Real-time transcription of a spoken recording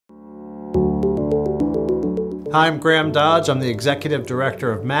Hi, I'm Graham Dodge. I'm the Executive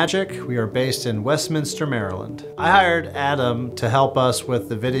Director of M.A.G.I.C. We are based in Westminster, Maryland. I hired Adam to help us with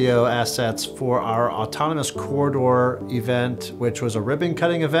the video assets for our Autonomous Corridor event, which was a ribbon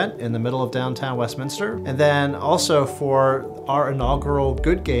cutting event in the middle of downtown Westminster, and then also for our inaugural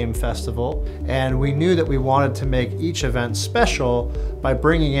Good Game Festival. And we knew that we wanted to make each event special by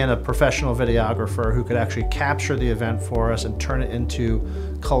bringing in a professional videographer who could actually capture the event for us and turn it into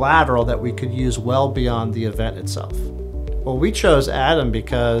collateral that we could use well beyond the event itself. Well, we chose Adam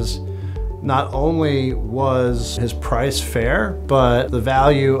because not only was his price fair, but the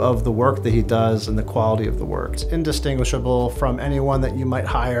value of the work that he does and the quality of the work. It's indistinguishable from anyone that you might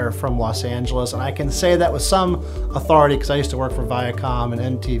hire from Los Angeles. And I can say that with some authority because I used to work for Viacom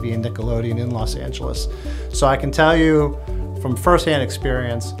and MTV and Nickelodeon in Los Angeles. So I can tell you from firsthand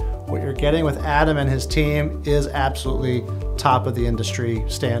experience, what you're getting with Adam and his team is absolutely top of the industry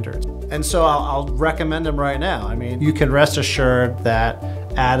standards. And so I'll recommend him right now. I mean, you can rest assured that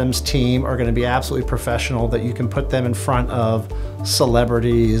Adam's team are going to be absolutely professional, that you can put them in front of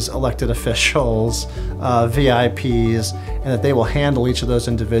celebrities, elected officials, VIPs, and that they will handle each of those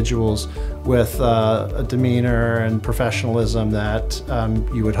individuals with a demeanor and professionalism that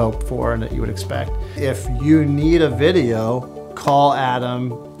you would hope for and that you would expect. If you need a video, call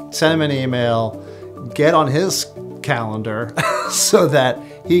Adam, send him an email, get on his calendar so that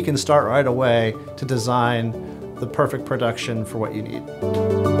he can start right away to design the perfect production for what you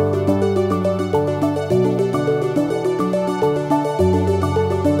need.